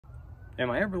In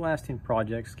my everlasting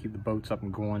projects to keep the boats up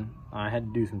and going, I had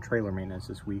to do some trailer maintenance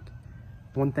this week.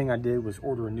 One thing I did was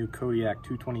order a new Kodiak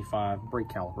 225 brake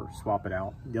caliper, swap it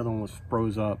out. The other one was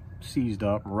froze up, seized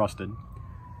up, and rusted.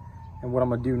 And what I'm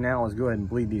gonna do now is go ahead and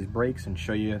bleed these brakes and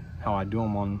show you how I do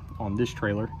them on this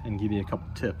trailer and give you a couple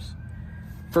tips.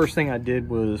 First thing I did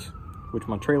was, which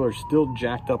my trailer is still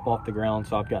jacked up off the ground,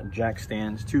 so I've got jack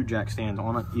stands, 2 jack stands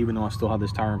on it, even though I still have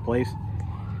this tire in place.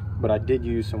 But I did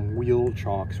use some wheel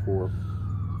chocks for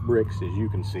bricks, as you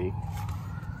can see,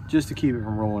 just to keep it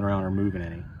from rolling around or moving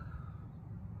any.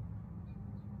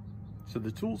 So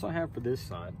the tools I have for this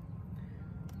side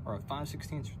are a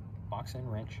 5/16 box end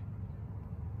wrench,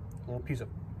 a little piece of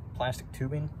plastic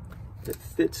tubing that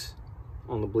fits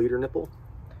on the bleeder nipple,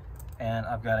 and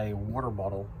I've got a water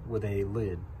bottle with a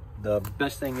lid. The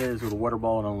best thing is with a water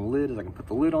bottle on the lid is I can put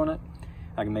the lid on it,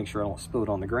 I can make sure I don't spill it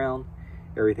on the ground,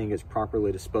 everything gets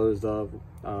properly disposed of,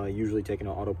 usually taken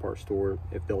to an auto parts store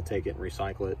if they'll take it and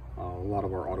recycle it. A lot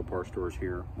of our auto parts stores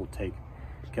here will take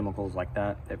chemicals like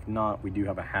that. If not, we do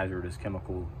have a hazardous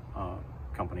chemical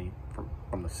company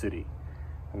from the city,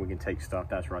 and we can take stuff.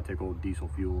 That's where I take old diesel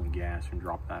fuel and gas and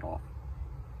drop that off.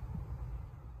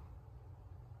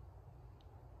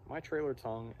 My trailer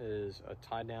tongue is a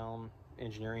Tie Down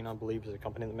Engineering, I believe, is the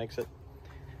company that makes it.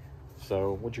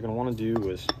 So what you're going to want to do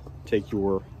is take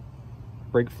your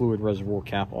brake fluid reservoir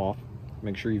cap off.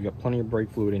 Make sure you've got plenty of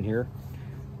brake fluid in here.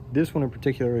 This one in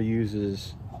particular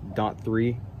uses DOT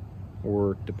 3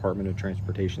 or Department of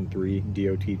Transportation 3,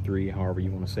 DOT 3, however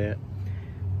you want to say it.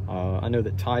 I know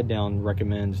that Tie Down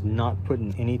recommends not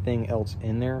putting anything else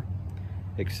in there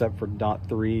except for DOT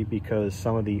 3 because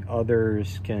some of the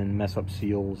others can mess up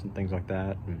seals and things like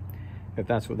that. And if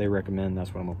that's what they recommend,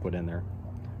 that's what I'm going to put in there.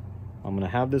 I'm going to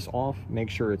have this off, make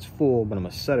sure it's full, but I'm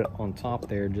going to set it on top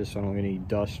there just so I don't get any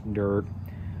dust, dirt,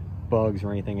 bugs,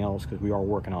 or anything else, because we are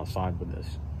working outside with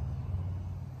this.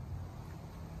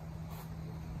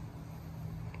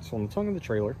 So on the tongue of the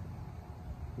trailer,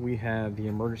 we have the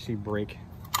emergency brake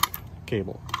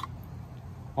cable.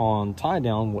 On Tie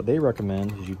Down, what they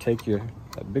recommend is you take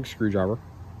that big screwdriver,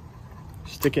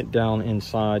 stick it down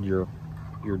inside your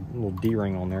little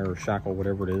D-ring on there, or shackle,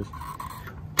 whatever it is,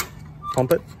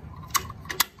 pump it,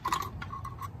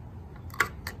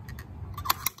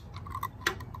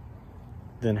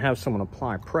 then have someone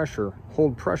apply pressure,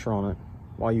 hold pressure on it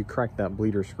while you crack that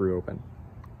bleeder screw open.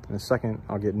 In a second,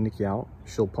 I'll get Nikki out.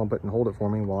 She'll pump it and hold it for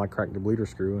me while I crack the bleeder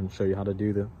screw and show you how to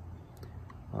do the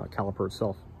caliper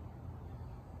itself.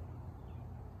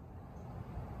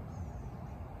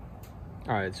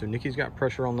 All right, so Nikki's got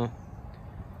pressure on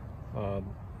the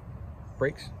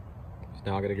brakes. So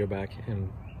now I gotta go back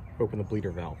and open the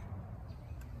bleeder valve.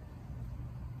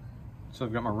 So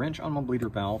I've got my wrench on my bleeder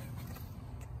valve.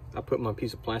 I put my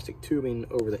piece of plastic tubing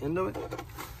over the end of it.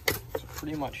 So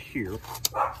pretty much here.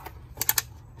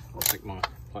 I'll take my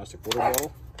plastic water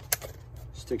bottle,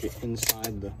 stick it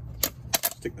inside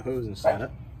stick the hose inside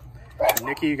it. And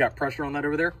Nikki, you got pressure on that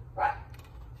over there?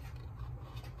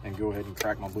 And go ahead and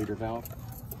crack my bleeder valve.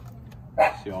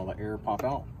 See all the air pop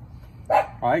out.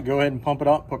 All right, go ahead and pump it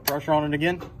up, put pressure on it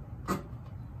again.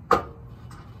 All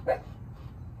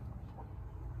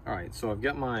right, so I've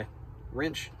got my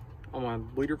wrench on my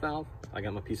bleeder valve. I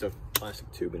got my piece of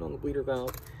plastic tubing on the bleeder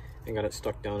valve and got it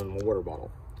stuck down in my water bottle.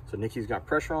 So Nikki's got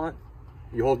pressure on it.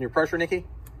 You holding your pressure, Nikki?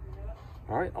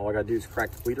 All right, all I gotta do is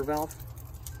crack the bleeder valve.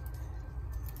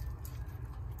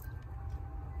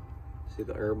 See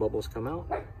the air bubbles come out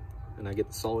and I get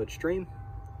the solid stream.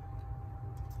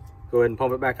 Go ahead and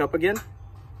pump it back up again.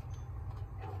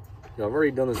 Now, I've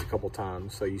already done this a couple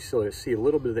times, so you still see a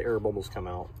little bit of the air bubbles come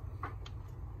out.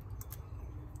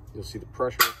 You'll see the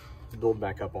pressure build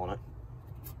back up on it.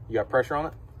 You got pressure on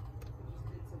it?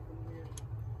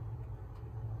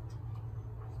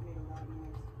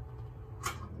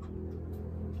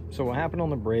 So what happened on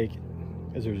the brake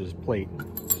is there's this plate.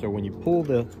 So when you pull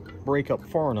the brake up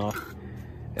far enough,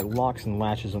 it locks and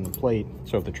latches on the plate.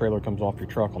 So if the trailer comes off your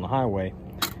truck on the highway,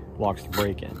 it locks the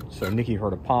brake in. So Nikki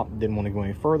heard a pop, didn't want to go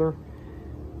any further,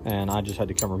 and I just had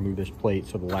to come remove this plate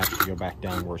so the latch can go back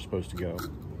down where it's supposed to go.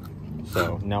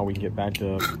 So now we can get back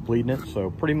to bleeding it.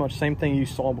 So pretty much same thing you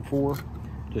saw before.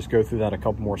 Just go through that a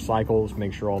couple more cycles,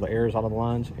 make sure all the air is out of the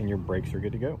lines, and your brakes are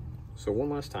good to go. So one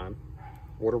last time,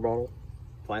 water bottle,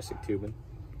 plastic tubing,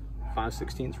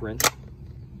 5/16 wrench.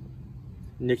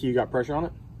 Nikki, you got pressure on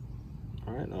it?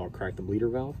 All right, now I'll crack the bleeder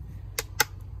valve.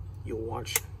 You'll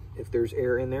watch, if there's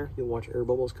air in there, you'll watch air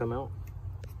bubbles come out.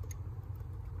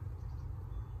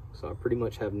 So I pretty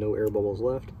much have no air bubbles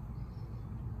left.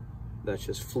 That's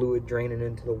just fluid draining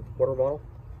into the water bottle.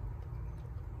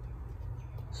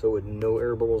 So with no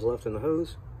air bubbles left in the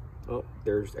hose, Oh,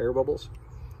 there's air bubbles.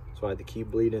 So I had to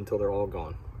keep bleeding until they're all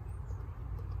gone.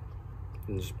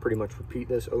 And just pretty much repeat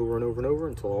this over and over and over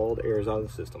until all the air is out of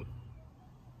the system.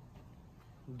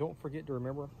 Don't forget to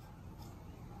remember,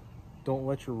 don't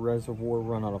let your reservoir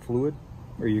run out of fluid,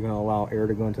 or you're going to allow air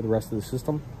to go into the rest of the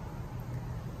system.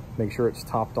 Make sure it's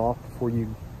topped off before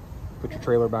you put your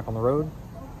trailer back on the road,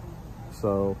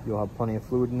 so you'll have plenty of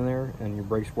fluid in there and your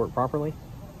brakes work properly.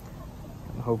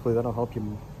 And hopefully that'll help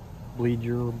you bleed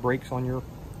your brakes on your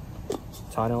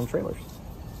tie-down trailers.